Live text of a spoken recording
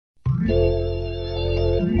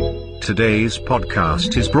Today's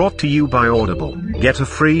podcast is brought to you by Audible. Get a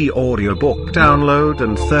free audiobook download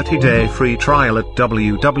and 30-day free trial at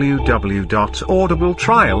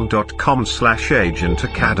www.audibletrial.com/Agent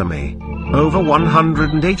Academy. Over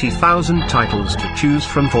 180,000 titles to choose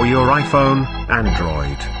from for your iPhone,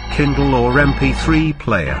 Android, Kindle or MP3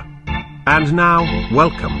 player. And now,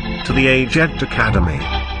 welcome to the Agent Academy.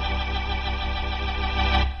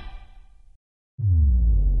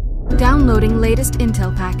 Downloading latest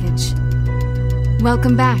intel package.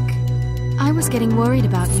 Welcome back. I was getting worried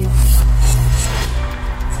about you.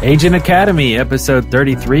 Agent Academy, episode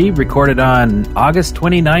 33, recorded on August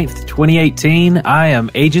 29th, 2018. I am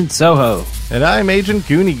Agent Soho. And I'm Agent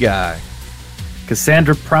Goonie Guy.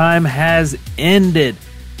 Cassandra Prime has ended.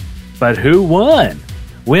 But who won?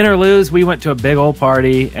 Win or lose, we went to a big old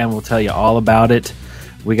party, and we'll tell you all about it.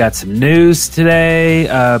 We got some news today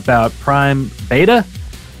about Prime Beta,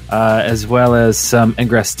 as well as some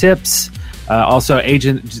Ingress tips. Also,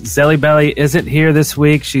 Agent Zellybelly isn't here this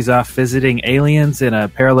week. She's off visiting aliens in a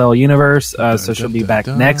parallel universe, so she'll be back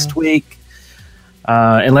next week.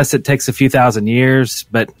 Unless it takes a few thousand years,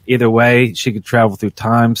 but either way, she could travel through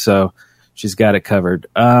time, so she's got it covered.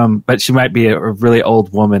 But she might be a really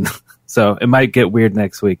old woman, so it might get weird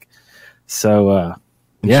next week. So,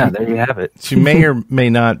 there you have it. She may or may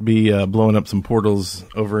not be blowing up some portals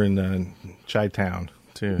over in Chi-Town,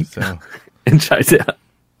 too. So in Chi-Town.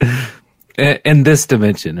 In this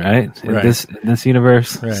dimension, right? In this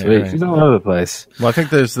universe. Right, Sweet. right. She's all over the place. Well, I think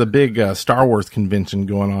there's the big Star Wars convention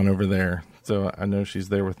going on over there. So I know she's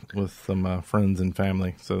there with some friends and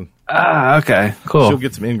family. So okay. Cool. She'll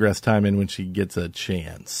get some Ingress time in when she gets a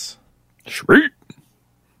chance. Sweet.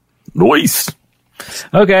 Nice.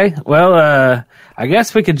 Okay. Well, I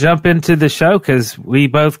guess we could jump into the show because we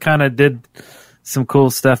both kind of did some cool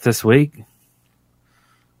stuff this week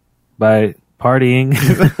by partying.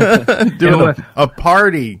 Doing a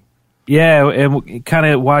party. Yeah, and kind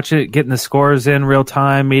of watch it, getting the scores in real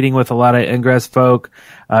time, meeting with a lot of Ingress folk,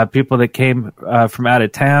 people that came from out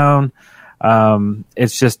of town.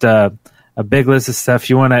 It's just a big list of stuff.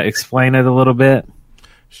 You want to explain it a little bit?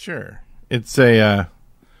 Sure. It's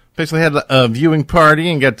basically had a viewing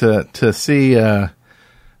party and got to see a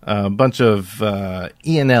bunch of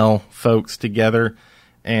ENL folks together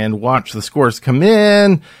and watch the scores come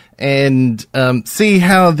in and see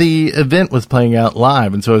how the event was playing out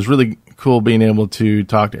live. And so it was really cool being able to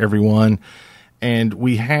talk to everyone. And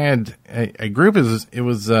we had a group. It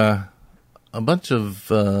was a bunch of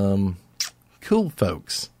cool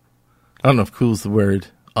folks. I don't know if cool is the word.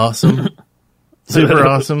 Awesome. Super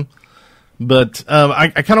awesome. But I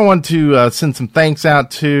kind of want to send some thanks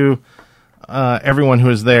out to everyone who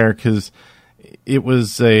was there because it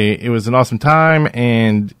was an awesome time,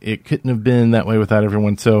 and it couldn't have been that way without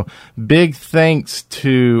everyone. So big thanks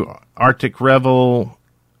to Arctic Revel.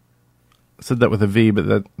 I said that with a V,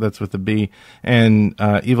 but that's with a B. And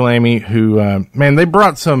Evil Amy, who they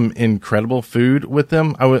brought some incredible food with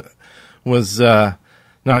them. I was not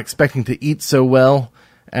expecting to eat so well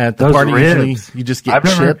at the party. Usually you just get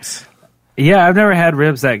chips. Yeah, I've never had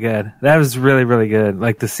ribs that good. That was really, really good.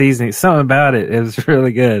 Like the seasoning, something about it. It was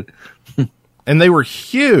really good. And they were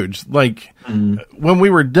huge. Like, when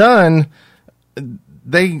we were done,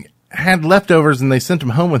 they had leftovers and they sent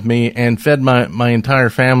them home with me and fed my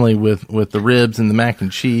entire family with the ribs and the mac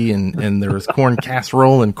and cheese. And there was corn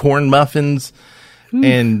casserole and corn muffins.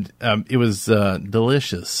 And it was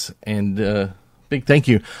delicious. And big thank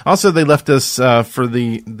you. Also, they left us for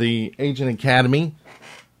the Agent Academy.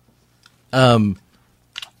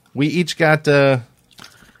 We each got a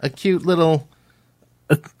cute little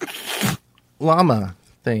llama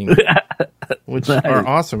thing, which are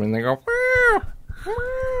awesome, and they go.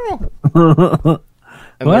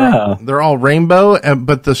 And wow! They're all rainbow,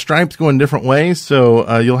 but the stripes go in different ways,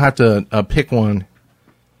 so you'll have to pick one.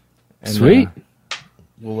 And, Sweet.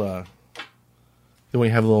 Then we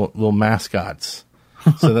have little mascots,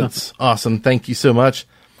 so that's awesome. Thank you so much,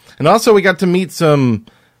 and also we got to meet some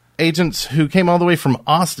agents who came all the way from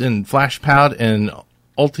Austin, Flashpout and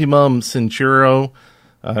Ultimum Centauro.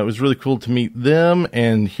 It was really cool to meet them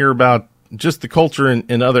and hear about just the culture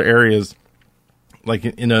in other areas, like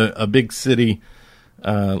in a big city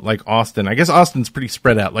like Austin. I guess Austin's pretty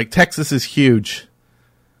spread out. Like Texas is huge,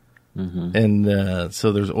 and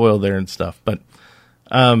so there's oil there and stuff. But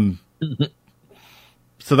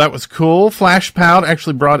so that was cool. Flashpout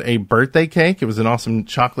actually brought a birthday cake. It was an awesome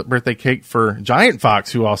chocolate birthday cake for Giant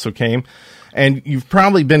Fox, who also came. And you've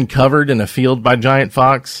probably been covered in a field by Giant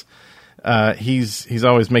Fox. He's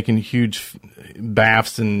always making huge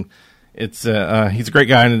baths, and It's he's a great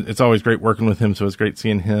guy, and it's always great working with him. So it's great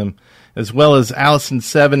seeing him, as well as Allison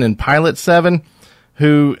Seven and Pilot Seven,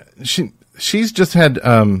 who she's just had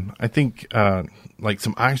I think like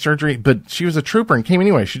some eye surgery, but she was a trooper and came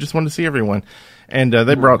anyway. She just wanted to see everyone, and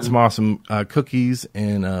they brought some awesome cookies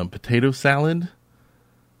and potato salad.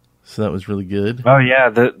 So that was really good. Oh yeah,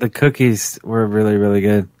 the cookies were really, really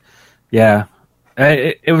good. Yeah,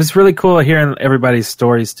 it was really cool hearing everybody's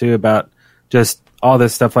stories too about just all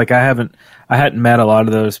this stuff. Like I hadn't met a lot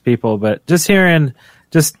of those people, but just hearing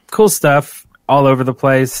just cool stuff all over the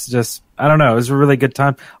place. Just, I don't know, it was a really good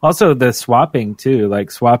time. Also the swapping too,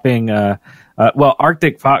 like swapping, well,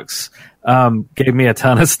 Arctic Fox, gave me a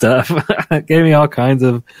ton of stuff, gave me all kinds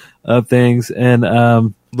of things,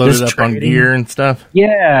 and, loaded up on gear and stuff.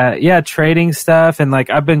 Yeah. Trading stuff. And like,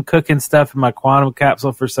 I've been cooking stuff in my quantum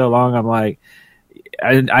capsule for so long. I'm like,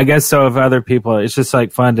 I guess so of other people. It's just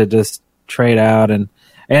like fun to just trade out. And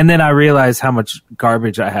then I realize how much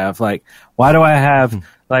garbage I have. Like, why do I have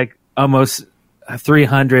like almost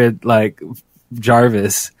 300 like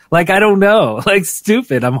Jarvis? Like, I don't know. Like,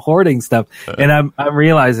 stupid. I'm hoarding stuff, and I'm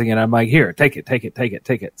realizing it. I'm like, here, take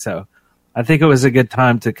it. So I think it was a good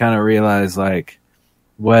time to kind of realize like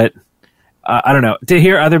what, I don't know, to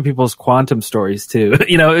hear other people's quantum stories too.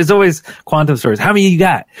 You know, it's always quantum stories. How many you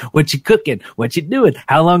got? What you cooking? What you doing?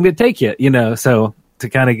 How long did it take you? You know, so to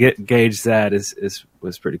kind of gauge that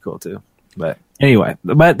was pretty cool too. But anyway,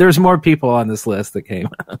 but there's more people on this list that came.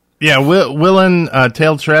 Yeah, Willen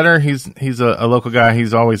Tailed Shredder, he's a local guy.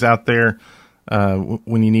 He's always out there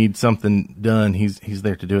when you need something done. He's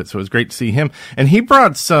there to do it. So it was great to see him. And he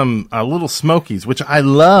brought some little Smokies, which I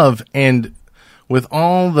love. And with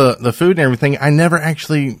all the food and everything, I never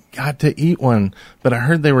actually got to eat one, but I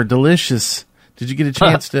heard they were delicious. Did you get a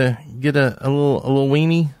chance to get a little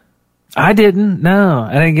weenie? I didn't. No,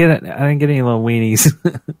 I didn't get it. I didn't get any little weenies.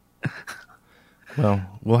 Well,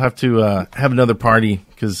 we'll have to have another party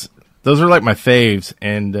because those are like my faves.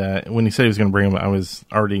 And when he said he was going to bring them, I was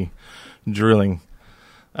already drooling.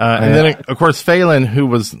 And then, of course, Phelan, who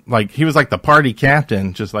was like, he was like the party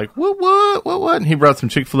captain, just like, what? And he brought some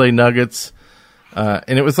Chick-fil-A nuggets.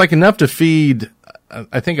 And it was like enough to feed,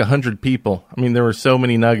 I think, 100 people. I mean, there were so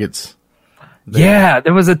many nuggets. Yeah,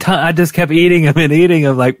 there was a ton. I just kept eating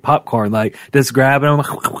them like popcorn, like just grabbing them.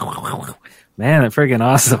 Man, they're freaking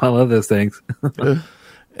awesome. I love those things.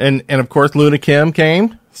 and of course, Luna Kim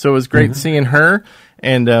came, so it was great seeing her.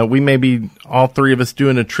 And we may be all three of us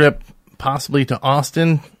doing a trip, possibly to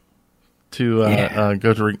Austin, to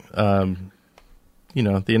go to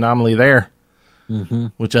the anomaly there. Mm-hmm.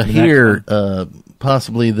 Which I hear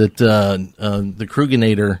possibly that the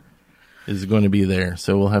Kruganator is going to be there,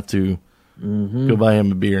 so we'll have to go buy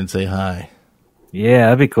him a beer and say hi. Yeah,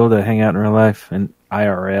 that'd be cool to hang out in real life and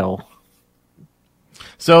IRL.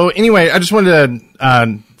 So anyway, I just wanted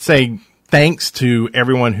to say thanks to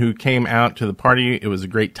everyone who came out to the party. It was a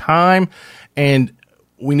great time, and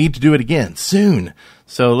we need to do it again soon.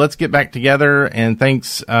 So let's get back together, and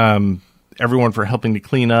thanks everyone for helping to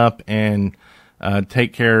clean up and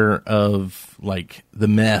take care of like the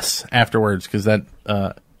mess afterwards, because that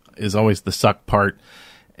is always the suck part.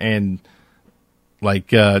 And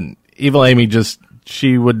like Evil Amy,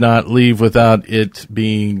 she would not leave without it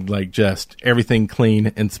being like just everything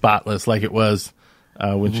clean and spotless like it was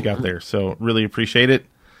when she got there. So really appreciate it,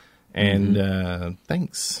 and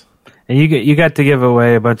thanks. And you got to give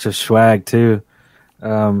away a bunch of swag too.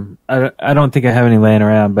 I don't think I have any laying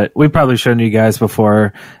around, but we probably shown you guys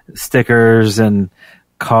before stickers and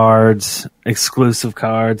cards, exclusive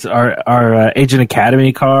cards. Our Agent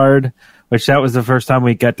Academy card, which that was the first time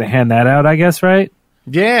we got to hand that out, I guess, right?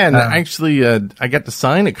 Yeah, and actually, I got to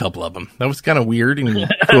sign a couple of them. That was kind of weird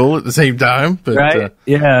and cool at the same time. But, right?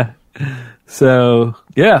 Yeah. So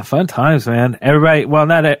yeah, fun times, man. Everybody,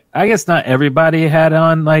 well, I guess not everybody had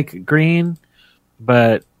on like green,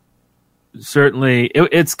 but certainly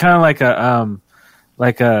it's kind of like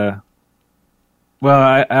a well,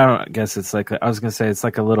 I don't guess it's like, I was going to say it's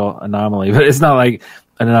like a little anomaly, but it's not like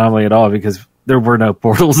an anomaly at all because there were no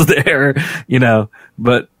portals there, you know,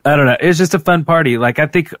 but I don't know. It's just a fun party. Like, I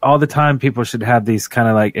think all the time people should have these kind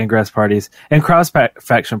of like ingress parties and cross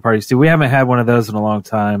faction parties too. We haven't had one of those in a long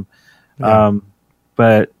time. Yeah.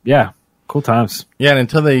 But yeah, cool times. Yeah. And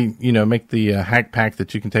until they, make the hack pack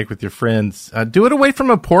that you can take with your friends, do it away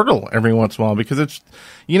from a portal every once in a while, because it's,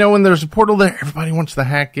 when there's a portal there, everybody wants to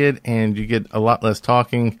hack it and you get a lot less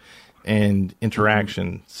talking and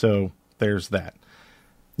interaction. So there's that.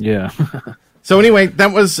 Yeah. So anyway,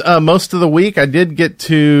 that was most of the week. I did get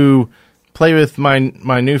to play with my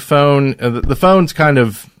new phone. The phone's kind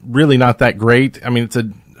of really not that great. I mean, it's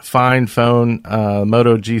a fine phone,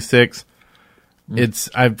 Moto G6.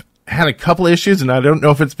 I've had a couple issues, and I don't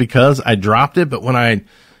know if it's because I dropped it, but when I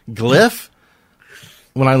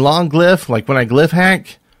long glyph, like when I glyph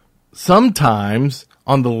hack, sometimes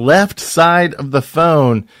on the left side of the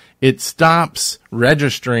phone, it stops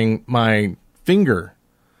registering my finger.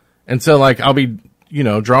 And so, like, I'll be,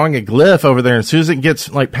 drawing a glyph over there, and as soon as it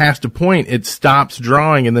gets, like, past a point, it stops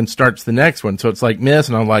drawing and then starts the next one. So it's, like, miss,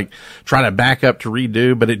 and I'm, like, trying to back up to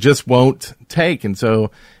redo, but it just won't take. And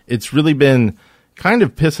so it's really been kind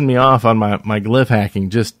of pissing me off on my glyph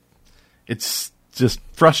hacking. It's just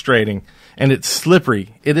frustrating, and it's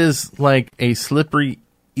slippery. It is like a slippery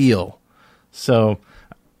eel. So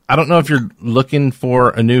I don't know if you're looking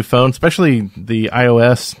for a new phone, especially the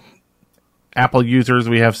iOS Apple users.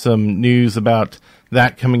 We have some news about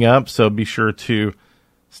that coming up, so be sure to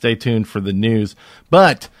stay tuned for the news.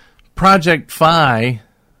 But Project Fi,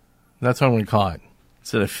 that's what I'm going to call it,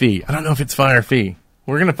 instead of Fi. I don't know if it's Fi or Fi.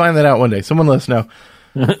 We're going to find that out one day. Someone let us know.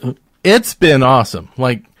 It's been awesome.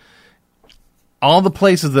 Like, all the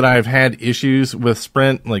places that I've had issues with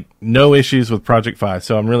Sprint, like, no issues with Project Fi.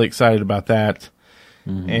 So I'm really excited about that.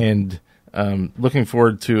 And looking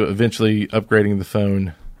forward to eventually upgrading the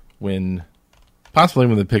phone possibly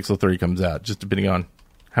when the Pixel 3 comes out, just depending on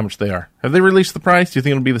how much they are. Have they released the price? Do you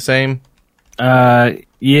think it'll be the same? Yeah,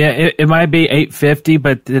 it might be $850,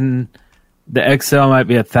 but then the XL might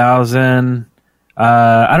be $1,000.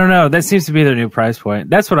 I don't know. That seems to be their new price point.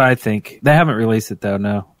 That's what I think. They haven't released it though.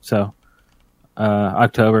 No. So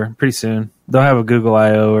October, pretty soon. They'll have a Google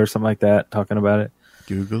I/O or something like that talking about it.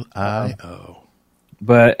 Google I/O.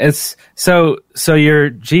 But it's so your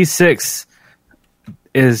G6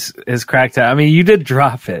 is cracked out. I mean, you did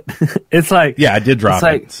drop it. It's like, yeah, I did drop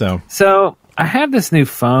it. So I have this new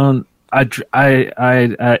phone.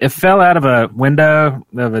 It fell out of a window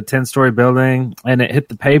of a 10-story building, and it hit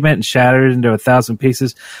the pavement and shattered into 1,000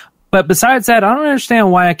 pieces. But besides that, I don't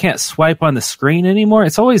understand why I can't swipe on the screen anymore.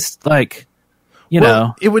 It's always like,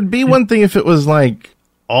 know. It would be one thing if it was like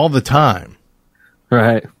all the time.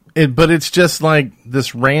 Right. But it's just like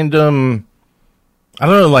this random, I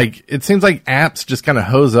don't know, like, it seems like apps just kind of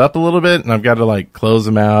hose up a little bit, and I've got to, like, close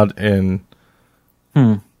them out and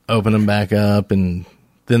open them back up, and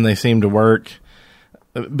then they seem to work.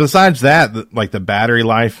 Besides that, like, the battery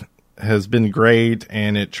life has been great,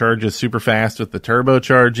 and it charges super fast with the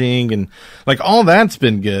turbocharging, and, like, all that's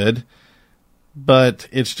been good, but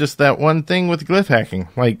it's just that one thing with glyph hacking.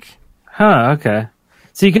 Like, okay.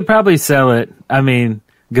 So you could probably sell it. I mean,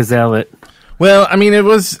 gazelle it. Well,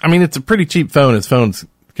 it's a pretty cheap phone as phones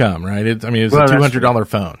come, right? It's a $200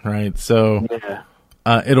 phone, right? So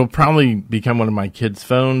it'll probably become one of my kids'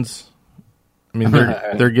 phones. I mean,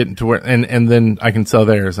 they're getting to where, and then I can sell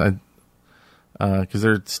theirs. Because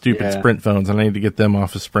they're stupid Sprint phones, and I need to get them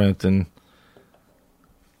off of Sprint and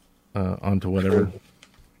onto whatever.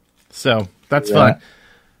 So that's fine.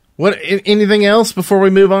 What? Anything else before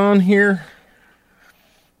we move on here?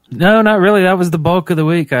 No, not really. That was the bulk of the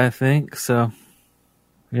week, I think. So,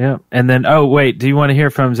 yeah. And then, oh wait, do you want to hear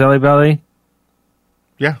from Zelly Belly?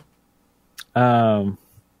 Yeah.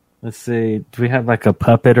 Let's see. Do we have like a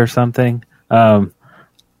puppet or something? I'm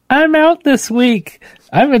out this week.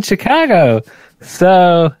 I'm in Chicago.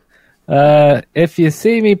 So, if you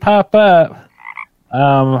see me pop up,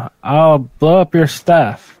 I'll blow up your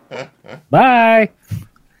stuff. Bye.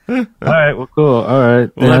 All right. Well, cool. All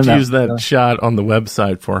right. We'll have to use that shot on the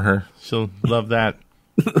website for her. She'll love that.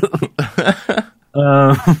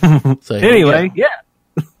 So anyway, yeah.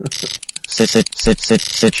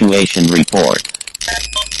 Situation report.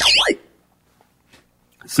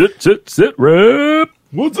 Sit rep.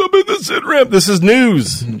 What's up in the sit rep? This is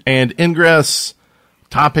news and ingress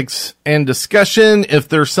topics and discussion. If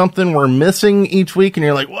there's something we're missing each week and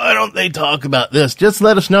you're like, why don't they talk about this? Just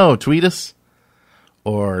let us know. Tweet us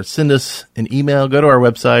or send us an email. Go to our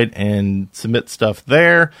website and submit stuff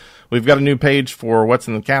there. We've got a new page for What's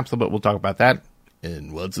in the Capsule, but we'll talk about that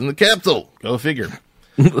in What's in the Capsule. Go figure.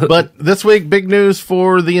 But this week, big news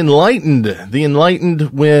for the Enlightened. The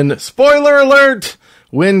Enlightened win, spoiler alert,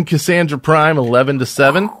 win Cassandra Prime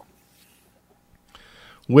 11-7.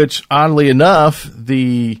 Which, oddly enough,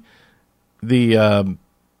 the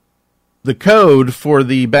code for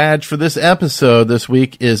the badge for this episode this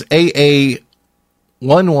week is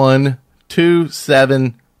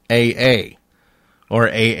AA1127AA or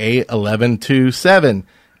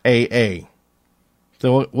AA1127AA.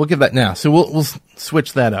 So we'll give that now. So we'll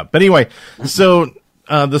switch that up. But anyway, so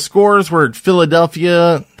the scores were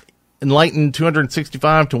Philadelphia Enlightened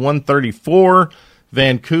 265 to 134,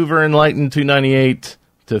 Vancouver Enlightened 298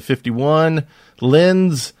 to 51,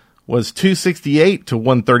 Linz was 268 to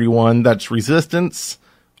 131. That's Resistance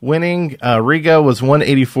winning. Riga was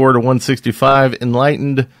 184 to 165.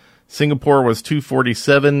 Enlightened. Singapore was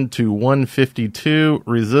 247 to 152.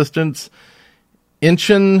 Resistance.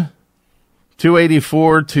 Incheon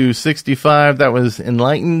 284 to 65. That was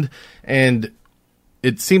Enlightened. And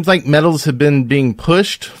it seems like medals have been being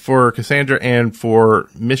pushed for Cassandra and for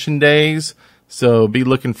Mission Days. So be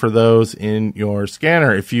looking for those in your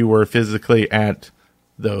scanner if you were physically at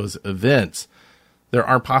those events. There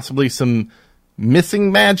are possibly some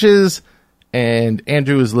missing matches, and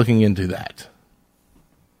Andrew is looking into that.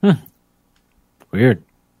 Weird.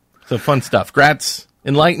 So fun stuff. Grats,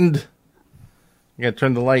 Enlightened. You got to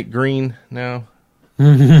turn the light green now.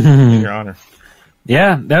 In your honor.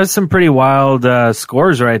 Yeah, that was some pretty wild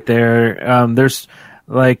scores right there. There's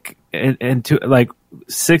like like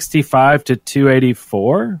 65 to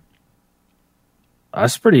 284.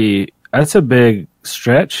 That's a big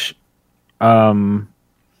stretch. I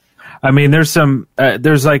mean, there's some.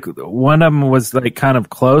 There's like one of them was like kind of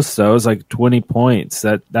close though. It was like 20 points.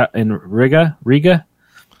 That in Riga.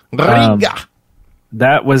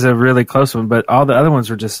 That was a really close one, but all the other ones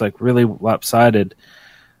were just like really lopsided.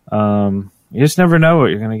 You just never know what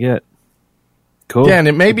you're going to get. Cool. Yeah, and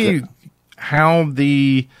it may be how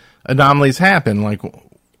the anomalies happen, like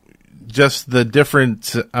just the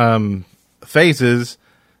different phases.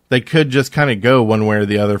 They could just kind of go one way or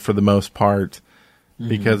the other for the most part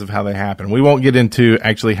because of how they happen. We won't get into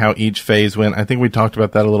actually how each phase went. I think we talked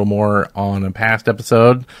about that a little more on a past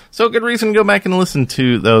episode. So good reason to go back and listen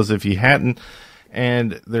to those if you hadn't.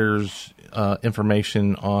 And there's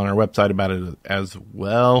information on our website about it as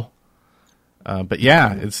well. But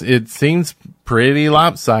yeah, it seems pretty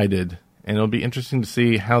lopsided, and it'll be interesting to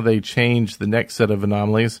see how they change the next set of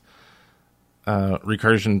anomalies.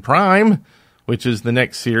 Recursion Prime, which is the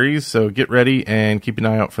next series, so get ready and keep an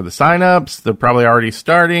eye out for the sign-ups. They're probably already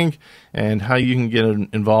starting, and how you can get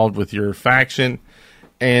involved with your faction.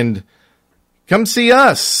 And come see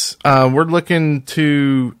us. We're looking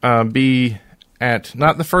to be at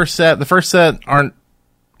not the first set. The first set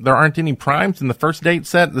there aren't any primes in the first date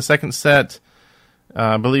set. The second set,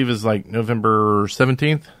 I believe, is like November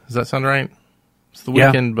 17th. Does that sound right? It's the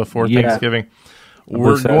weekend before Thanksgiving.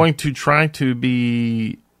 We're going to try to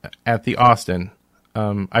be at the Austin.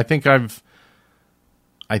 I think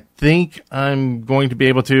I'm going to be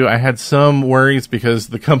able to. I had some worries because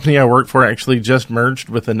the company I work for actually just merged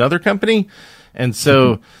with another company. And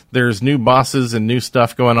so there's new bosses and new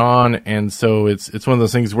stuff going on. And so it's one of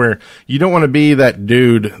those things where you don't want to be that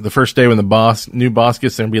dude the first day when the new boss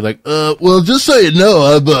gets there and be like, well, just so you know,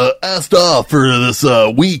 I've asked off for this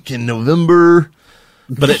week in November.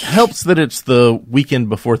 But it helps that it's the weekend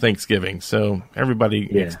before Thanksgiving. So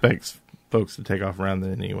everybody expects folks to take off around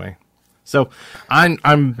then anyway. So I'm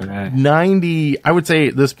 90, I would say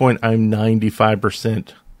at this point, I'm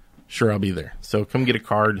 95% sure I'll be there. So come get a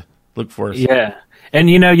card. Look for us. Yeah. And,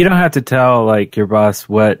 you don't have to tell, like, your boss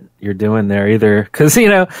what you're doing there either. Because,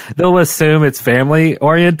 they'll assume it's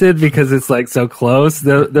family-oriented because it's, like, so close.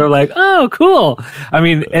 They're like, oh, cool. I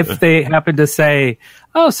mean, if they happen to say,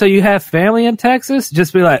 oh, so you have family in Texas?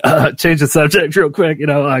 Just be like, change the subject real quick.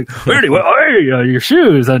 Like, where your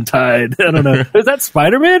shoes untied? I don't know. Is that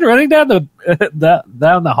Spider-Man running down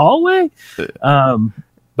the hallway?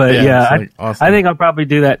 But, yeah, awesome. I think I'll probably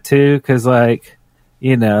do that, too, because, like,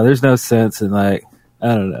 there's no sense in, like,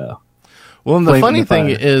 I don't know. Well, and the funny thing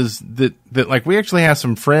is that like we actually have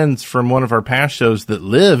some friends from one of our past shows that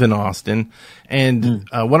live in Austin, and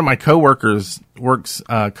one of my coworkers works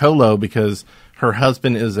colo because her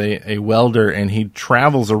husband is a welder, and he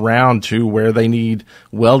travels around to where they need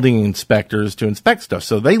welding inspectors to inspect stuff.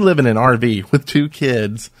 So they live in an RV with 2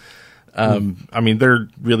 kids. I mean, they're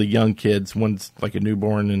really young kids. One's like a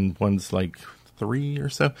newborn, and one's like 3 or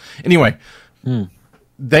so. Anyway.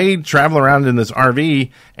 They travel around in this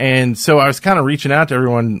RV, and so I was kind of reaching out to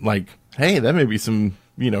everyone like, hey, that may be some,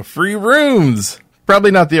 free rooms.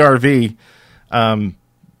 Probably not the RV.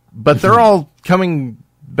 But they're all coming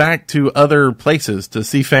back to other places to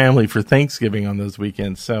see family for Thanksgiving on those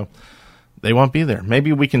weekends, so they won't be there.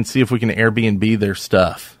 Maybe we can see if we can Airbnb their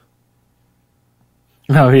stuff.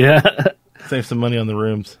 Oh, yeah. Save some money on the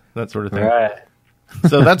rooms, that sort of thing. Right.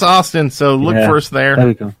 So that's Austin, so look for us there. There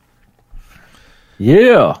we go.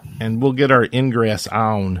 Yeah. And we'll get our ingress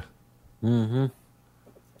on. Mm-hmm.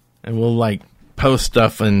 And we'll, like, post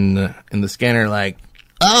stuff in the scanner like,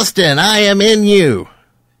 Austin, I am in you.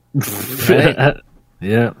 Right?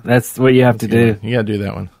 Yeah, that's what you have to do. You got to do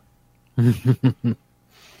that one.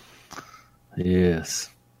 Yes.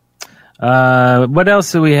 What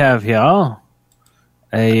else do we have, y'all?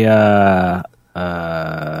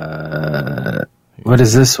 What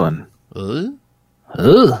is this one? So,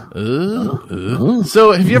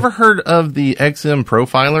 have you ever heard of the XM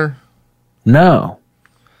Profiler? No.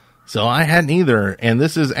 So I hadn't either, and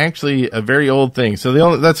this is actually a very old thing.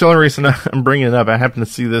 So that's the only reason I'm bringing it up. I happen to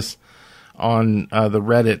see this on the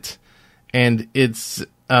Reddit, and it's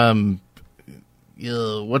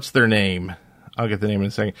what's their name? I'll get the name in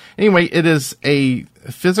a second. Anyway, it is a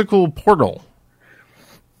physical portal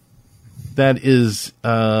that is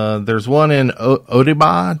there's one in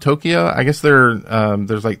Odaiba, Tokyo. I guess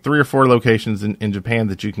there's like 3 or 4 locations in Japan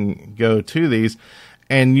that you can go to these.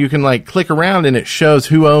 And you can like click around and it shows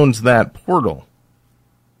who owns that portal.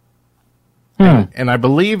 And I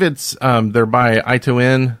believe it's they're by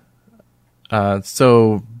Itoen.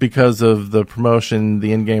 So because of the promotion,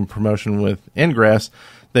 the in-game promotion with Ingress,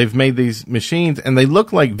 they've made these machines and they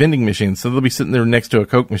look like vending machines. So they'll be sitting there next to a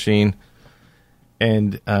Coke machine.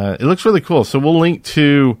 And it looks really cool. So we'll link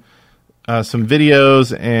to some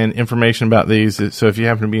videos and information about these. So if you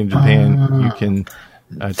happen to be in Japan, you can...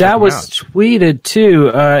 that was tweeted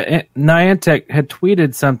too. Niantic had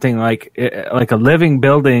tweeted something like a living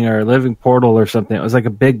building or a living portal or something. It was like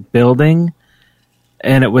a big building,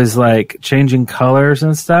 and it was like changing colors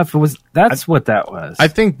and stuff. That's what that was. I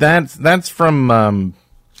think that's from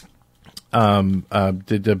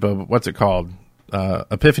what's it called?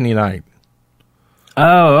 Epiphany Night.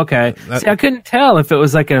 Oh, okay. See, I couldn't tell if it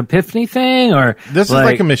was like an Epiphany thing or... This is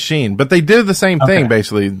like a machine, but they did the same thing,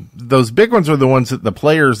 basically. Those big ones were the ones that the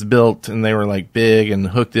players built, and they were like big and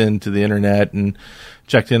hooked into the internet and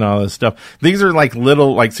checked in all this stuff. These are like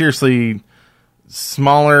little, like seriously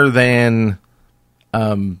smaller than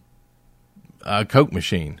a Coke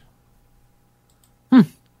machine.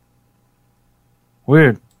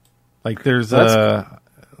 Weird. Like there's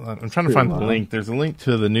I'm trying to find the link. There's a link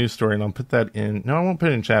to the news story, and I'll put that in. No, I won't put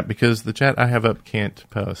it in chat because the chat I have up can't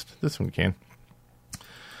post. This one can.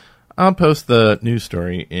 I'll post the news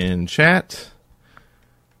story in chat,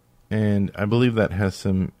 and I believe that has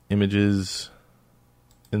some images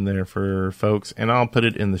in there for folks, and I'll put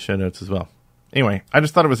it in the show notes as well. Anyway, I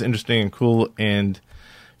just thought it was interesting and cool, and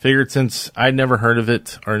figured since I'd never heard of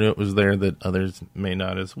it or knew it was there, that others may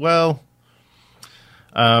not as well.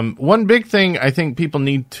 One big thing I think people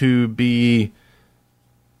need to be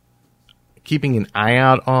keeping an eye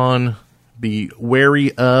out on, be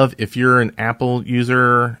wary of if you're an Apple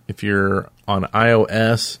user, if you're on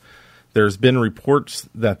iOS. There's been reports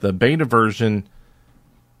that the beta version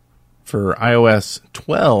for iOS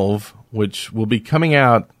 12, which will be coming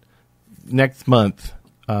out next month,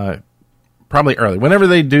 probably early. Whenever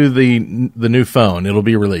they do the new phone, it'll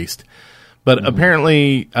be released. But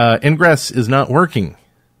apparently, Ingress is not working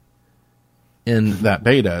in that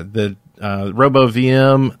beta. The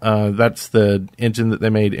RoboVM, that's the engine that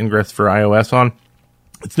they made Ingress for iOS on.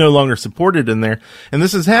 It's no longer supported in there. And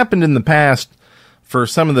this has happened in the past for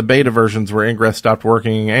some of the beta versions where Ingress stopped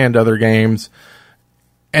working and other games.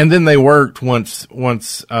 And then they worked once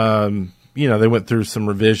they went through some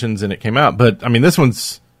revisions and it came out. But, I mean, this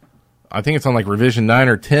one's, I think it's on like revision 9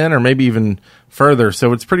 or 10 or maybe even further.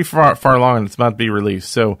 So it's pretty far along and it's about to be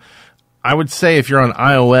released. So I would say if you're on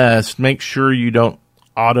iOS, make sure you don't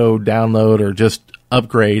auto download or just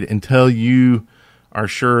upgrade until you are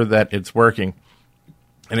sure that it's working.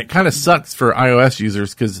 And it kind of sucks for iOS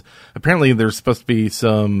users because apparently there's supposed to be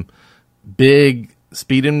some big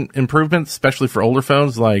speed improvements, especially for older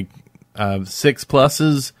phones like 6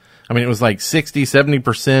 Pluses. I mean, it was like 60,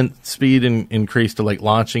 70% speed increase to like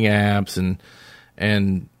launching apps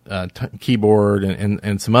and keyboard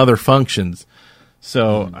and some other functions.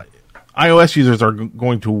 So iOS users are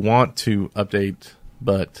going to want to update,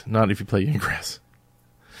 but not if you play Ingress.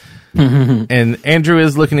 And Andrew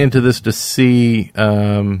is looking into this to see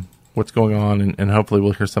what's going on, and hopefully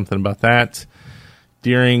we'll hear something about that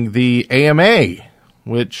during the AMA,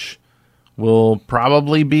 which will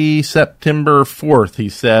probably be September 4th, he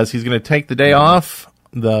says. He's going to take the day off,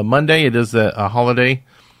 the Monday. It is a holiday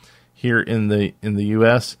here in the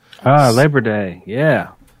U.S. Labor Day, yeah.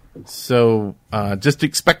 So just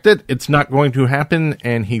expect it. It's not going to happen,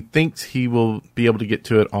 and he thinks he will be able to get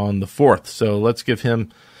to it on the 4th. So let's give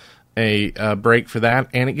him a break for that,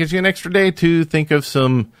 and it gives you an extra day to think of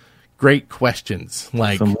some great questions.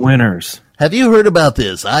 Like some winners. Have you heard about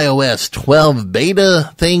this iOS 12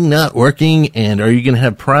 beta thing not working, and are you going to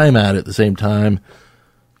have Prime out at the same time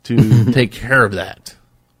to take care of that?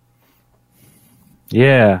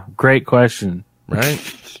 Yeah, great question. Right?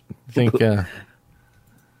 I think...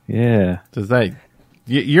 Yeah. Does that?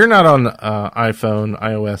 You're not on iPhone,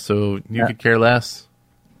 iOS, so you could care less?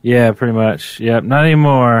 Yeah, pretty much. Yep, not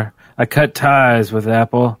anymore. I cut ties with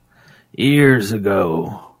Apple years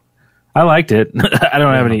ago. I liked it. I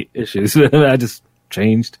don't have any issues. I just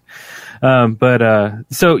changed.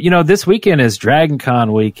 So, this weekend is Dragon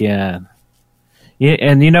Con weekend. Yeah,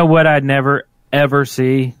 and you know what I'd never, ever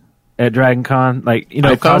see at Dragon Con? Like,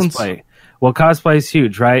 iPhones? cosplay. Well, cosplay is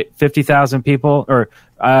huge, right? 50,000 people, or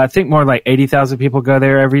I think more like 80,000 people go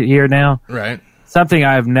there every year now. Right. Something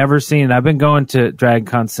I've never seen. I've been going to Dragon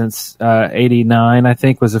Con since 89, I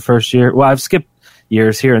think, was the first year. Well, I've skipped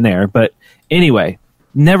years here and there. But anyway,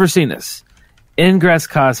 never seen this. Ingress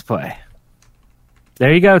cosplay.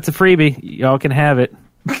 There you go. It's a freebie. Y'all can have it.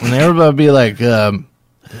 And everybody would be like,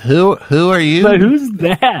 who are you? Like, who's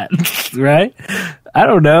that? Right? I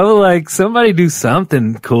don't know. Like, somebody do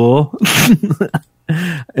something cool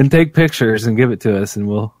and take pictures and give it to us, and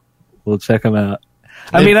we'll check them out.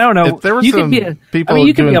 I mean, I don't know. If there were you some could be a, people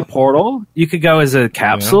you could be doing- a portal. You could go as a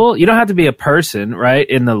capsule. You don't have to be a person, right?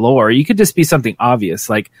 In the lore, you could just be something obvious,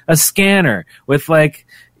 like a scanner with, like,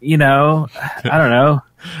 I don't know,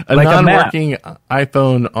 A like non-working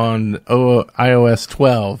iPhone on iOS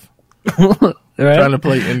 12 right? trying to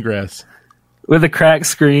play Ingress. With a cracked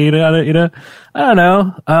screen on it. I don't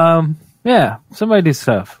know. Yeah, somebody do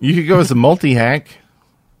stuff. You could go as a multi-hack.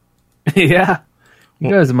 Yeah. You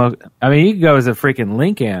could go as you could go as a freaking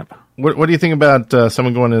link amp. What do you think about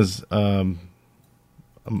someone going as a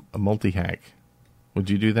multi-hack? Would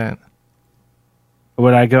you do that?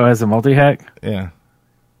 Would I go as a multi-hack? Yeah.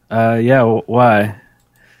 Yeah, why?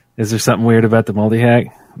 Is there something weird about the multi-hack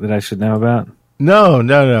that I should know about? No.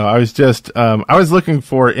 I was just I was looking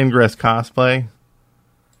for Ingress cosplay,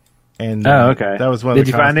 and okay. that was one of Did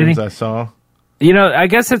the you find costumes any? I saw. I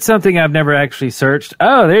guess it's something I've never actually searched.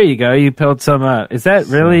 Oh, there you go. You pulled some up. Is that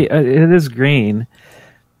really? It is green.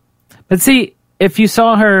 But see, if you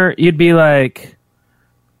saw her, you'd be like,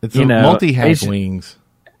 It's a multi-hack wings.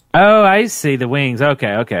 oh, I see the wings.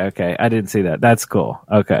 Okay. I didn't see that. That's cool.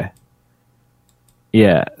 Okay.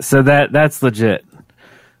 Yeah. So that's legit.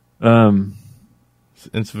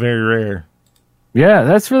 It's very rare. Yeah,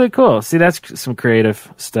 that's really cool. See, that's some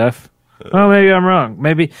creative stuff. Well, maybe I'm wrong.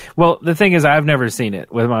 Maybe. Well, the thing is, I've never seen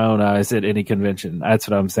it with my own eyes at any convention. That's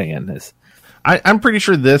what I'm saying. I'm pretty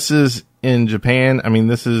sure this is in Japan. I mean,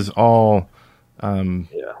 this is all.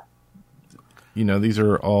 These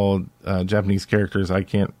are all Japanese characters. I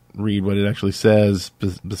can't read what it actually says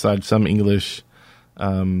besides some English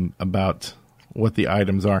about what the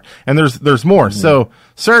items are. And there's more. So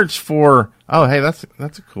search for. Oh, hey, that's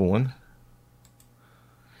a cool one.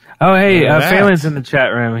 Oh, hey, Look at that. Phelan's in the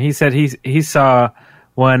chat room. He said he saw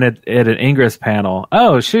one at an Ingress panel.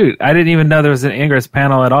 Oh, shoot. I didn't even know there was an Ingress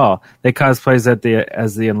panel at all. They cosplays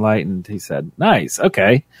as the Enlightened, he said. Nice.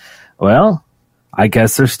 Okay. Well, I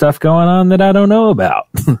guess there's stuff going on that I don't know about.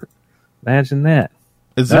 Imagine that.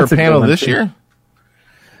 Is there That's a a panel good one, this too. year?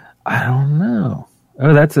 I don't know.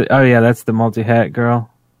 Oh, that's the multi-hat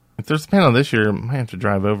girl. If there's a panel this year, I might have to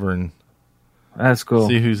drive over and That's cool.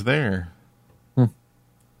 see who's there.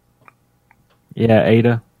 Yeah,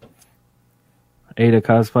 Ada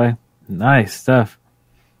cosplay. Nice stuff.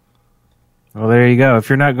 Well, there you go. If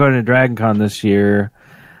you're not going to Dragon Con this year,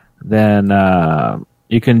 then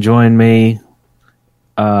you can join me.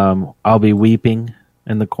 I'll be weeping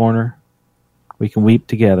in the corner. We can weep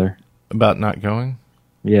together. About not going?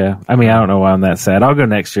 Yeah. I mean, I don't know why I'm that sad. I'll go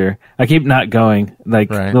next year. I keep not going. Like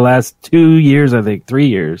Right. the last 2 years, I think 3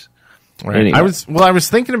 years. Right. Anyway. I was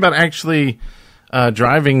thinking about actually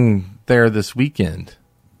driving there this weekend.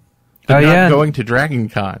 But not yeah. going to Dragon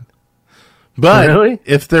Con. But Really?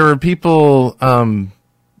 if there were people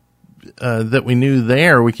that we knew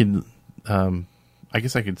there, we could I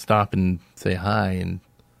guess I could stop and say hi and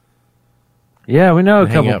Yeah, we know a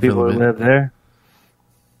Hang couple out for a people who little live there.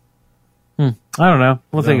 I don't know.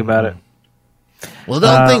 We'll think about it. Well,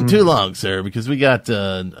 don't think too long, sir, because we got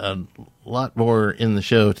a lot more in the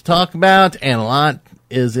show to talk about, and a lot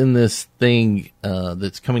is in this thing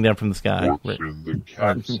that's coming down from the sky. What's in the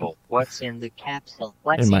capsule? What's in the capsule?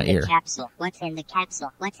 What's In in my the ear. capsule? What's in the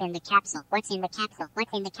capsule? What's in the capsule? What's in the capsule?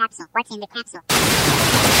 What's in the capsule? What's in the capsule?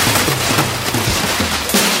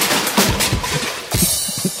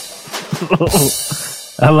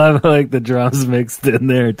 I love like the drums mixed in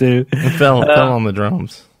there too. it fell on the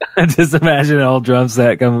drums. Just imagine an old drum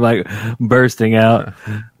set coming like bursting out.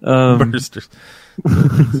 Bursters.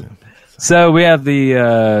 So we have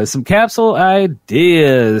the some capsule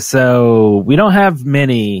ideas. So we don't have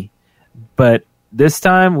many, but this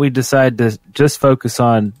time we decided to just focus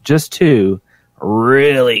on just 2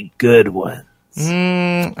 really good ones.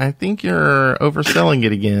 I think you're overselling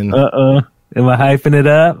it again. Am I hyping it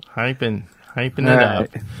up? Hyping it All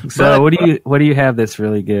up. right. So what do you have that's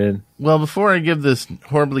really good? Well, before I give this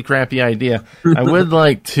horribly crappy idea, I would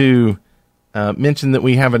like to mention that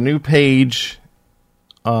we have a new page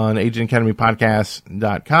on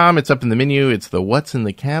agentacademypodcast.com. It's up in the menu. It's the What's in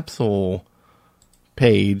the Capsule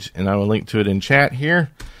page, and I will link to it in chat here.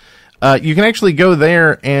 You can actually go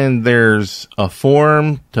there, and there's a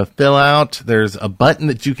form to fill out. There's a button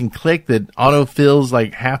that you can click that autofills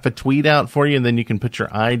like half a tweet out for you, and then you can put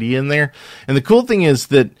your ID in there. And the cool thing is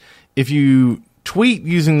that if you tweet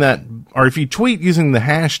using that, or if you tweet using the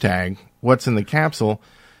hashtag What's in the Capsule,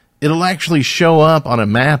 it'll actually show up on a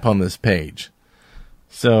map on this page.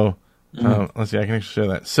 So, let's see, I can actually show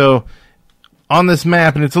that. So, on this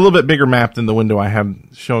map, and it's a little bit bigger map than the window I have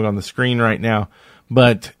showing on the screen right now,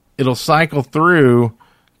 but it'll cycle through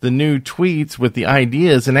the new tweets with the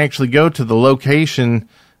ideas and actually go to the location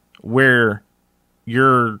where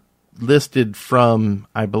you're listed from,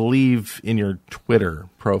 I believe, in your Twitter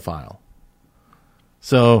profile.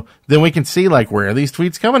 So then we can see, like, where are these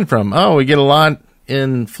tweets coming from? Oh, we get a lot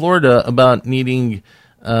in Florida about needing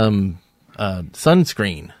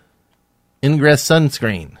sunscreen, ingress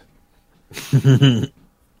sunscreen.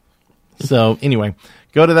 So anyway,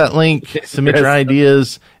 go to that link, submit your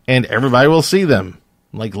ideas, and everybody will see them,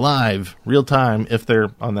 like live, real time, if they're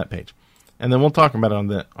on that page. And then we'll talk about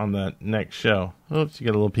it on the next show. Oops, you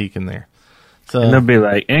got a little peek in there. So, and they'll be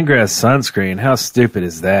like, Ingress sunscreen, how stupid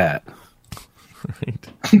is that? right.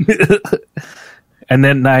 And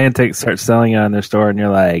then Niantic starts selling it on their store, and you're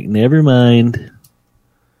like, never mind.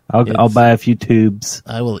 I'll buy a few tubes.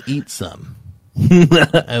 I will eat some.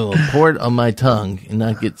 I will pour it on my tongue and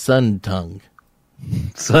not get sun tongue.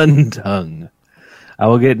 Sun tongue. I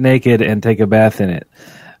will get naked and take a bath in it.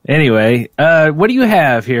 Anyway, what do you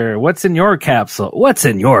have here? What's in your capsule? What's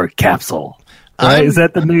in your capsule? Right? Is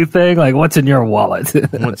that the new thing? Like, what's in your wallet? Hey,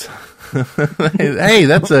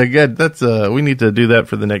 we need to do that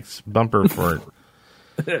for the next bumper for it.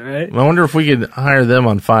 Right? I wonder if we could hire them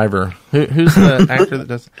on Fiverr. Who's the actor that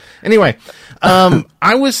does? Anyway,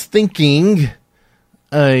 I was thinking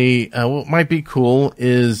what might be cool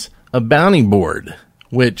is a bounty board,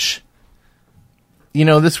 which, you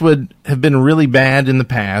know, this would have been really bad in the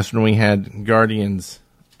past when we had Guardians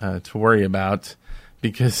to worry about,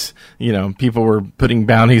 because, you know, people were putting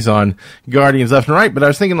bounties on Guardians left and right. But I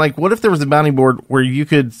was thinking, like, what if there was a bounty board where you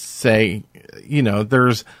could say, you know,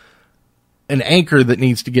 there's an anchor that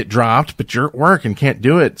needs to get dropped, but you're at work and can't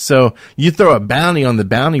do it. So you throw a bounty on the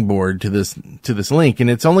bounty board to this link, and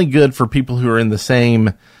it's only good for people who are in the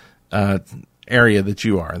same area that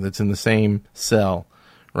you are, that's in the same cell,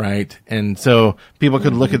 right? And so people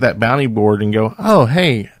could look at that bounty board and go, oh,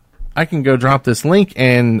 hey, I can go drop this link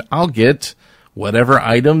and I'll get whatever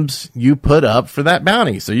items you put up for that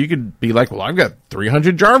bounty. So you could be like, well, I've got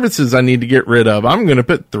 300 Jarvises I need to get rid of. I'm going to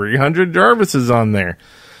put 300 Jarvises on there.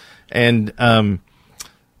 And,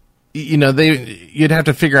 you know, you'd have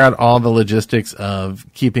to figure out all the logistics of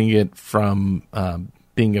keeping it from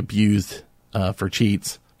being abused for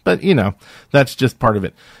cheats. But, you know, that's just part of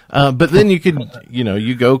it. But then you could, you know,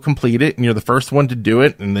 you go complete it, and you're the first one to do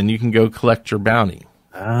it, and then you can go collect your bounty.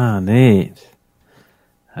 Oh, neat.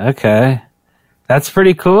 Okay. That's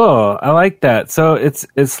pretty cool. I like that. So it's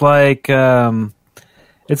like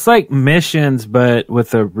missions, but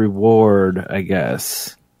with a reward, I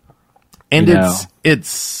guess. And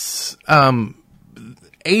it's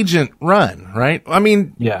agent run, right? I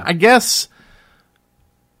mean, yeah. I guess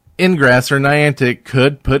Ingress or Niantic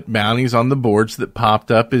could put bounties on the boards that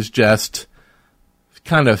popped up as just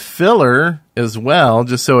kind of filler as well,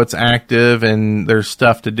 just so it's active and there's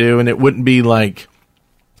stuff to do, and it wouldn't be like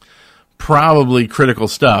probably critical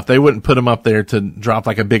stuff. They wouldn't put them up there to drop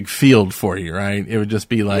like a big field for you, right? It would just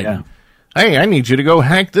be like, hey, I need you to go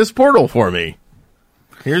hack this portal for me.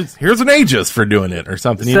 Here's an Aegis for doing it or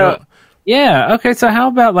something. So, you know? Yeah, okay. So how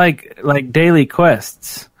about like daily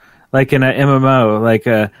quests, like in a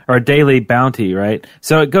MMO, or a daily bounty, right?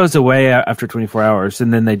 So it goes away after 24 hours,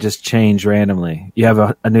 and then they just change randomly. You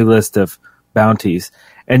have a new list of bounties,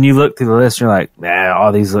 and you look through the list, and you're like, nah,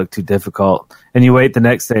 all these look too difficult. And you wait the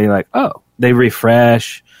next day, you're like, oh, they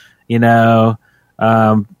refresh, you know.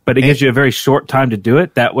 But it gives you a very short time to do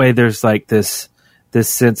it. That way, there's like this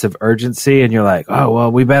sense of urgency, and you're like, oh, well,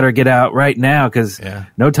 we better get out right now because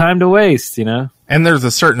no time to waste, you know? And there's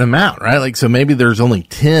a certain amount, right? Like, so maybe there's only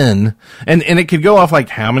 10, and it could go off like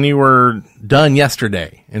how many were done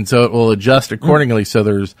yesterday. And so it will adjust accordingly.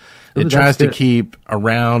 So it tries to keep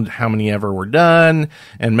around how many ever were done,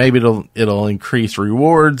 and maybe it'll increase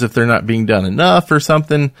rewards if they're not being done enough or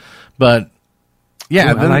something. But yeah,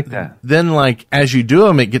 I like that. Then like as you do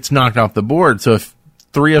them, it gets knocked off the board. So if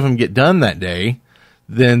 3 of them get done that day,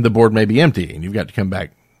 then the board may be empty, and you've got to come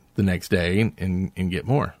back the next day and get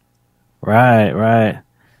more. Right.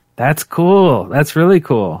 That's cool. That's really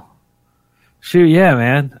cool. Shoot, yeah,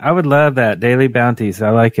 man. I would love that. Daily bounties.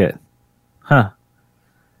 I like it. Huh.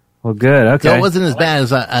 Well, good. Okay. So it wasn't as bad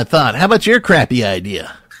as I thought. How about your crappy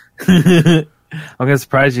idea? I'm going to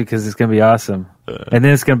surprise you because it's going to be awesome. And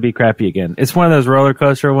then it's going to be crappy again. It's one of those roller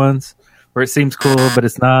coaster ones where it seems cool, but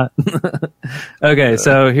it's not. Okay,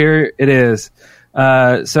 so here it is.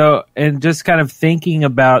 And just kind of thinking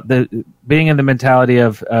about being in the mentality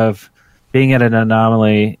of being at an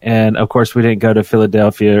anomaly, and of course we didn't go to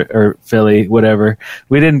Philadelphia or Philly, whatever.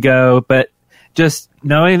 We didn't go, but just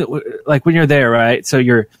knowing, like when you're there, right? So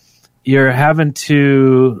you're having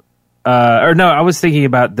to, I was thinking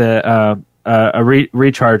about the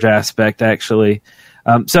recharge aspect actually.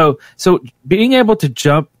 So being able to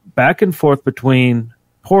jump back and forth between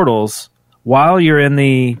portals while you're in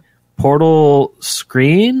the portal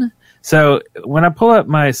screen. So when I pull up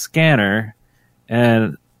my scanner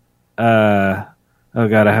and oh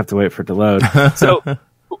god, I have to wait for it to load. So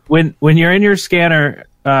when you're in your scanner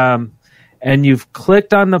and you've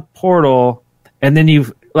clicked on the portal, and then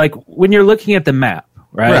you've, like, when you're looking at the map,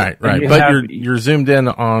 right? Right. But you're zoomed in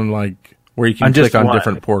on, like, where you can click on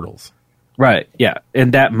different portals. Right, yeah,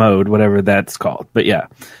 in that mode, whatever that's called. But yeah,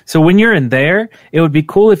 so when you're in there, it would be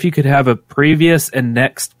cool if you could have a previous and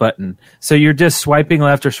next button. So you're just swiping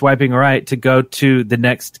left or swiping right to go to the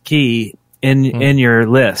next key in your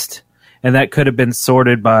list. And that could have been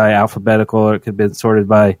sorted by alphabetical, or it could have been sorted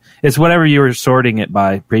by, it's whatever you were sorting it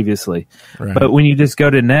by previously. Right. But when you just go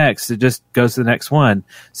to next, it just goes to the next one.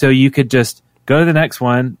 So you could just go to the next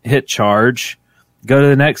one, hit charge, go to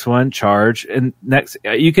the next one, charge, and next,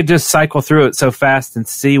 you could just cycle through it so fast and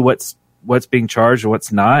see what's being charged and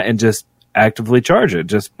what's not, and just actively charge it.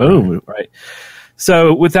 Just boom, right?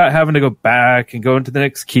 So without having to go back and go into the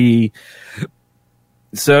next key.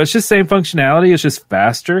 So it's just same functionality. It's just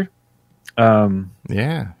faster.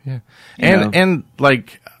 Yeah. And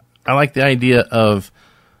like, I like the idea of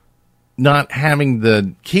not having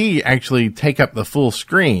the key actually take up the full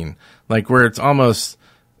screen, like where it's almost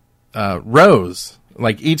rows.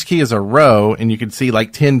 Like each key is a row, and you can see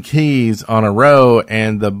like 10 keys on a row,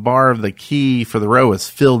 and the bar of the key for the row is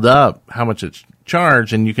filled up, how much it's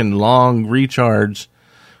charged, and you can long recharge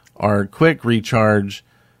or quick recharge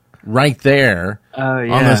right there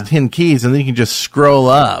on those 10 keys, and then you can just scroll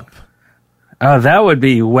up. Oh, that would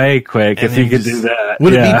be way quick if you could do that.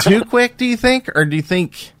 Would it be too quick, do you think? Or do you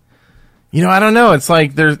think, I don't know. It's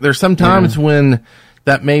like there's some times when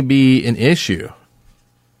that may be an issue.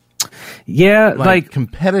 Yeah, like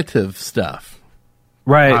competitive stuff.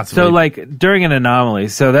 Right. Possibly. So like during an anomaly,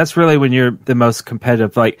 so that's really when you're the most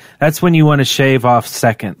competitive. Like that's when you want to shave off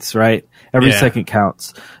seconds, right? Every second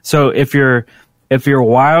counts. So if you're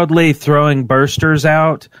wildly throwing bursters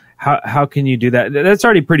out, how can you do that? That's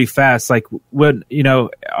already pretty fast. Like when,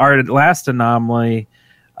 our last anomaly,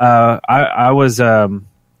 I was a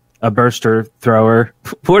burster thrower.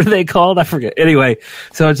 What are they called? I forget. Anyway,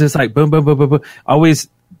 so it's just like boom, boom, boom, boom, boom. Always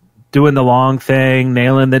doing the long thing,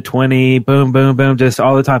 nailing the 20, boom, boom, boom, just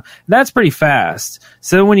all the time. That's pretty fast.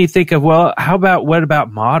 So when you think of, what about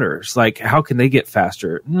modders? Like, how can they get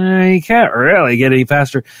faster? You can't really get any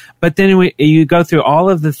faster. But then you go through all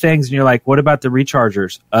of the things and you're like, what about the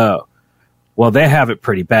rechargers? Oh, well, they have it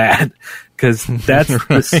pretty bad because that's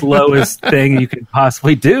the slowest thing you can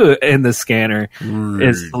possibly do in the scanner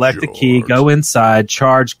is select a key, go inside,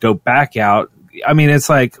 charge, go back out. I mean, it's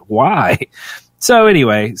like, why? So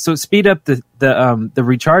anyway, speed up the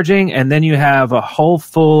recharging, and then you have a whole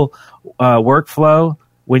full workflow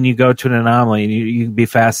when you go to an anomaly, and you can be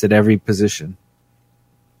fast at every position.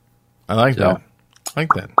 I like that.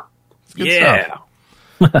 It's good stuff.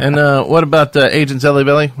 And what about Agent Zelly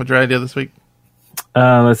Belly? What's your idea this week?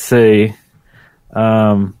 Let's see.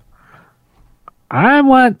 I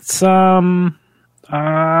want some.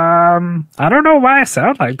 I don't know why I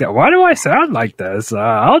sound like that. Why do I sound like this?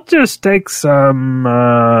 I'll just take some.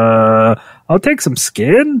 I'll take some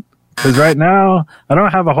skin, because right now I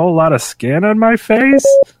don't have a whole lot of skin on my face.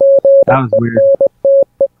 That was weird.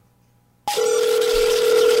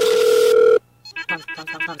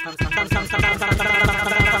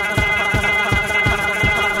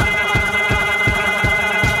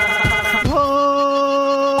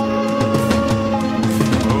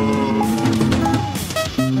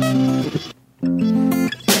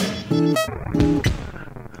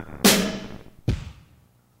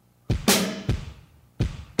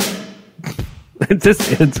 It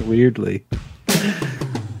just ends weirdly.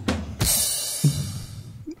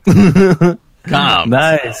 Coms.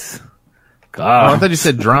 Nice. Oh, I thought you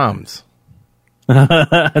said drums.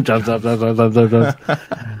 Drums.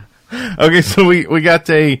 Okay, so we got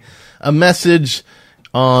a message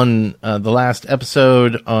on the last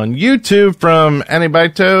episode on YouTube from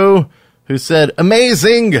Anibaito, who said,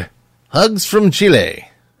 amazing! Hugs from Chile.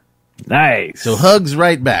 Nice. So hugs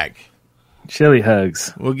right back. Chili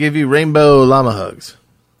hugs. We'll give you rainbow llama hugs.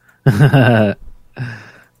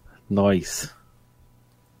 Nice.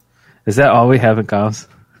 Is that all we have in comms?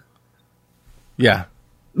 Yeah.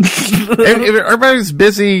 Everybody's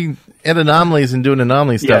busy at Anomalies and doing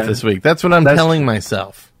Anomaly stuff this week. That's what I'm telling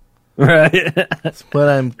myself. Right. That's what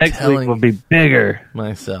I'm Next telling week will be bigger.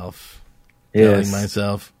 myself. Yes. Telling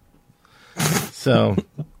myself. So...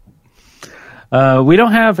 we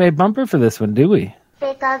don't have a bumper for this one, do we?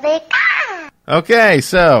 Okay,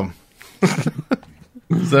 so...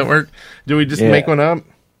 Does that work? Do we just make one up?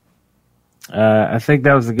 I think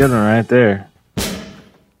that was a good one right there.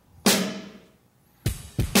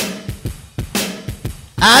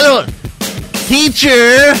 I don't...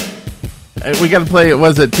 Teacher! We got to play,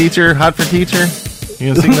 was it Teacher? Hot for Teacher?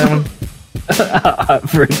 You going to sing that one? Hot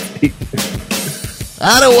for teacher.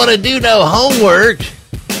 I don't want to do no homework.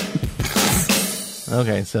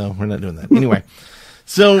 Okay, so we're not doing that. Anyway,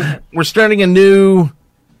 so we're starting a new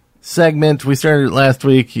segment. We started it last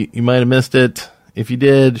week. You might have missed it. If you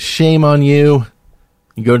did, shame on you.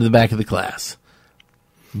 You go to the back of the class.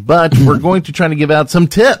 But we're going to try to give out some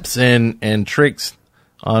tips and tricks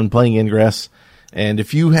on playing Ingress. And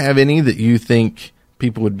if you have any that you think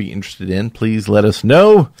people would be interested in, please let us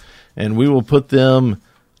know. And we will put them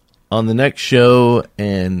on the next show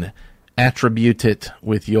and attribute it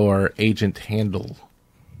with your agent handle.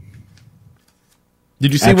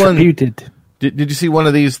 Did you see Attributed. one? Did you see one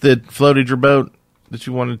of these that floated your boat that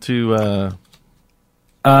you wanted to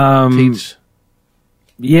teach?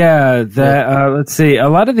 Yeah, let's see. A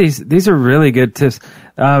lot of these are really good tips.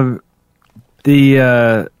 The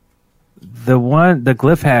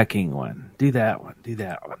glyph hacking one. Do that one.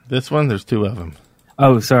 This one, there's two of them.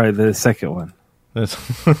 Oh, sorry, the second one.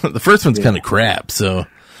 The first one's kind of crap, so...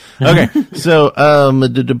 Okay, so...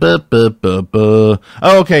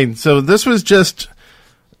 okay, so this was just...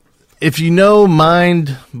 If you know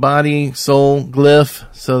mind, body, soul, glyph,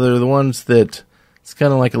 so they're the ones that... It's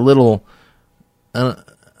kind of like a little... a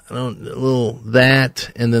little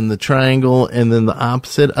that, and then the triangle, and then the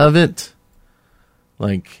opposite of it.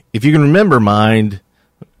 Like, if you can remember mind...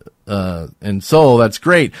 and soul, that's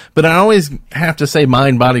great. But I always have to say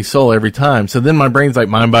mind, body, soul every time. So then my brain's like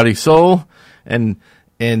mind, body, soul. And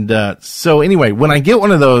so anyway, when I get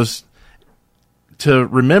one of those, to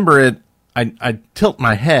remember it, I tilt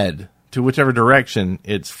my head to whichever direction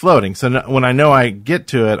it's floating. So when I know I get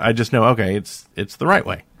to it, I just know, okay, it's the right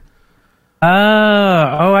way. Oh,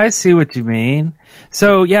 I see what you mean.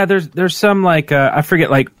 So yeah, there's some like, I forget,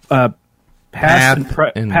 like,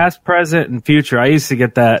 past, present, and future. I used to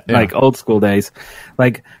get that like old school days.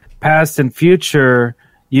 Like past and future,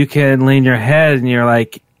 you can lean your head and you're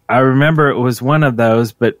like, I remember it was one of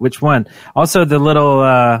those, but which one? Also, the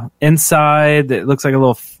little inside that looks like a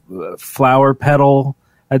little flower petal,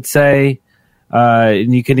 I'd say.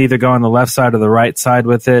 And you can either go on the left side or the right side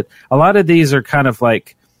with it. A lot of these are kind of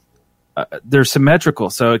like they're symmetrical,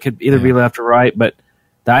 so it could either be left or right. But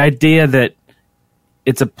the idea that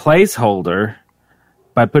it's a placeholder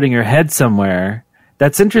by putting your head somewhere.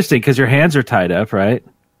 That's interesting because your hands are tied up, right?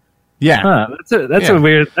 Yeah. Huh,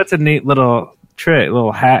 that's a neat little trick,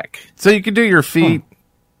 little hack. So you could do your feet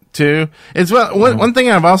too. It's one thing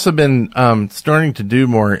I've also been starting to do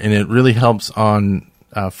more, and it really helps on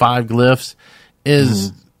 5 glyphs,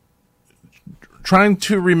 is trying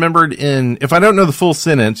to remember it in, if I don't know the full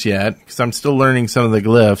sentence yet, because I'm still learning some of the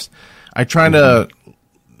glyphs, I try to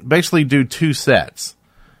basically do 2 sets.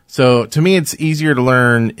 So to me, it's easier to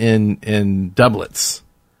learn in doublets,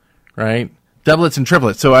 right? Doublets and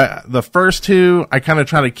triplets. So the first 2 I kind of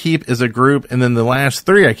try to keep as a group, and then the last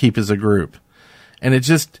 3 I keep as a group. And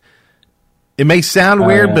it may sound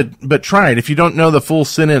weird, but try it. If you don't know the full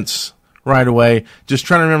sentence right away, just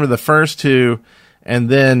try to remember the first 2, and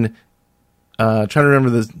then try to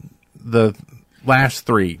remember the last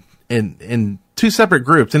 3 in 2 separate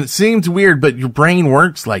groups. And it seems weird, but your brain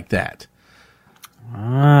works like that.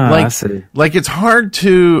 I see. Like it's hard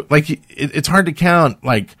to it's hard to count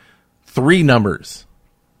like 3 numbers.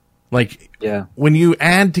 Like when you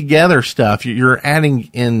add together stuff, you're adding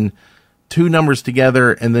in 2 numbers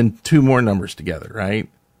together and then 2 more numbers together, right?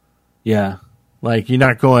 Yeah. Like you're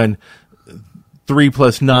not going 3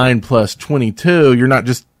 plus 9 plus 22. You're not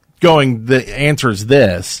just going, the answer is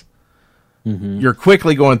this. Mm-hmm. You're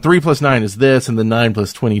quickly going 3 plus 9 is this, and then 9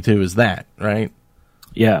 plus 22 is that, right?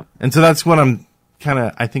 Yeah. And so that's what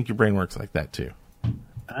I think your brain works like that too.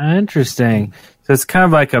 Interesting. So it's kind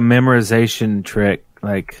of like a memorization trick.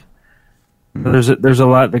 Like There's a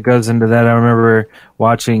lot that goes into that. I remember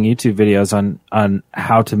watching YouTube videos on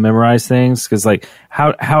how to memorize things, because like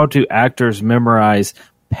how do actors memorize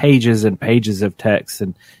pages and pages of text,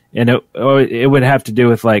 and it would have to do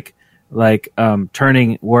with like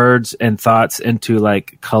turning words and thoughts into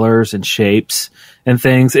like colors and shapes and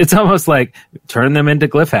things. It's almost like turn them into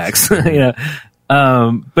glyph hacks, but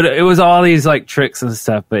it was all these like tricks and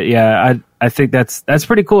stuff. But yeah, I think that's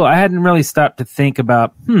pretty cool. I hadn't really stopped to think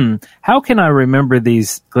about, how can I remember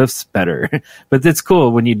these glyphs better? But it's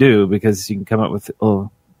cool when you do, because you can come up with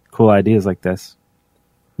little cool ideas like this.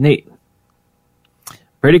 Neat.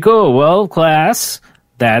 Pretty cool. Well, class,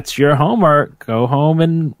 that's your homework. Go home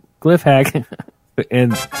and glyph hack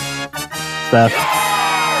and stuff.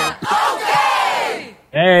 Okay!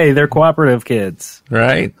 Hey, they're cooperative kids.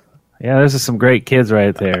 Right? Yeah, those are some great kids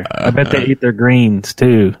right there. I bet they eat their greens,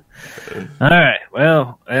 too. All right,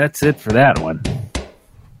 well, that's it for that one.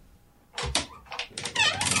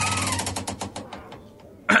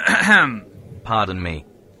 Pardon me,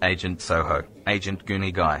 Agent Soho, Agent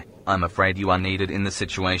Goonie Guy. I'm afraid you are needed in the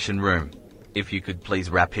Situation Room. If you could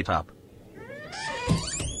please wrap it up.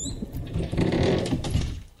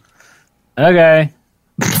 Okay.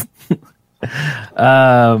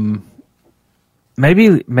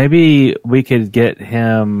 Maybe we could get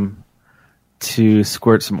him to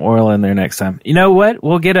squirt some oil in there next time. You know what?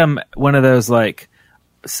 We'll get him one of those like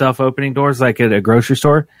self-opening doors, like at a grocery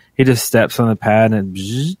store. He just steps on the pad and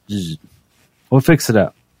we'll fix it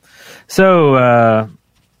up. So,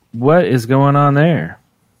 what is going on there?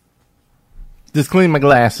 Just clean my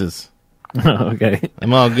glasses. Okay.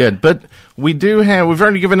 I'm all good. But we've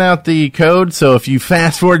already given out the code, so if you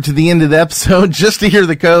fast forward to the end of the episode just to hear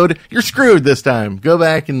the code, you're screwed this time. Go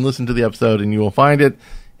back and listen to the episode and you will find it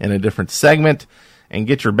in a different segment, and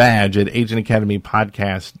get your badge at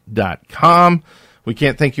agentacademypodcast.com. We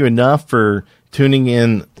can't thank you enough for tuning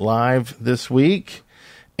in live this week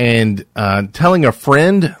and telling a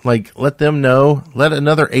friend, like let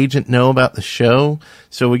another agent know about the show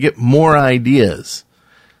so we get more ideas.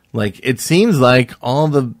 Like, it seems like all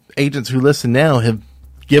the agents who listen now have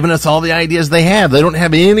given us all the ideas they have. They don't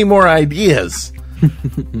have any more ideas.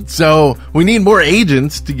 So we need more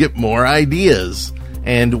agents to get more ideas.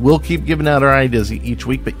 And we'll keep giving out our ideas each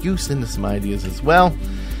week, but you send us some ideas as well.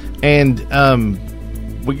 And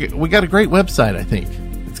we got a great website, I think.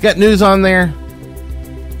 It's got news on there.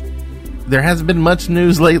 There hasn't been much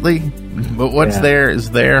news lately, but what's there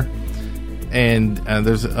is there. And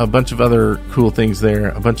there's a bunch of other cool things there,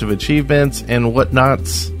 a bunch of achievements and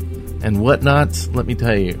whatnots. And whatnots, let me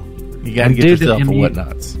tell you, you got to get yourself a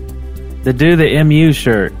whatnots. Do the MU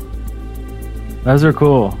shirt. Those are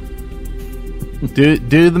cool. Do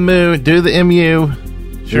the MU shirt. Do the MU.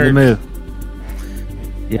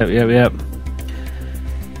 Yep.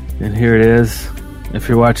 And here it is. If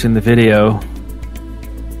you're watching the video,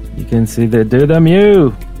 you can see the do the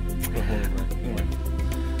MU.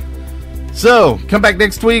 So, come back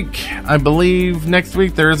next week. I believe next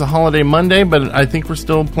week there is a holiday Monday, but I think we're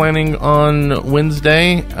still planning on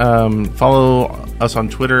Wednesday. Follow us on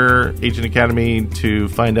Twitter, Agent Academy, to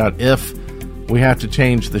find out if we have to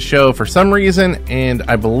change the show for some reason. And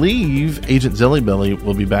I believe Agent Zillybelly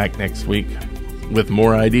will be back next week with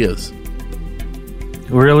more ideas.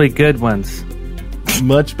 Really good ones.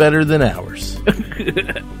 Much better than ours.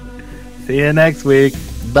 See you next week.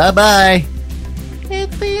 Bye-bye.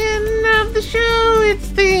 It's the end of the show. It's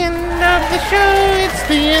the end of the show. It's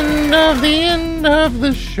the end of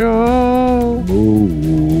the show. Ooh.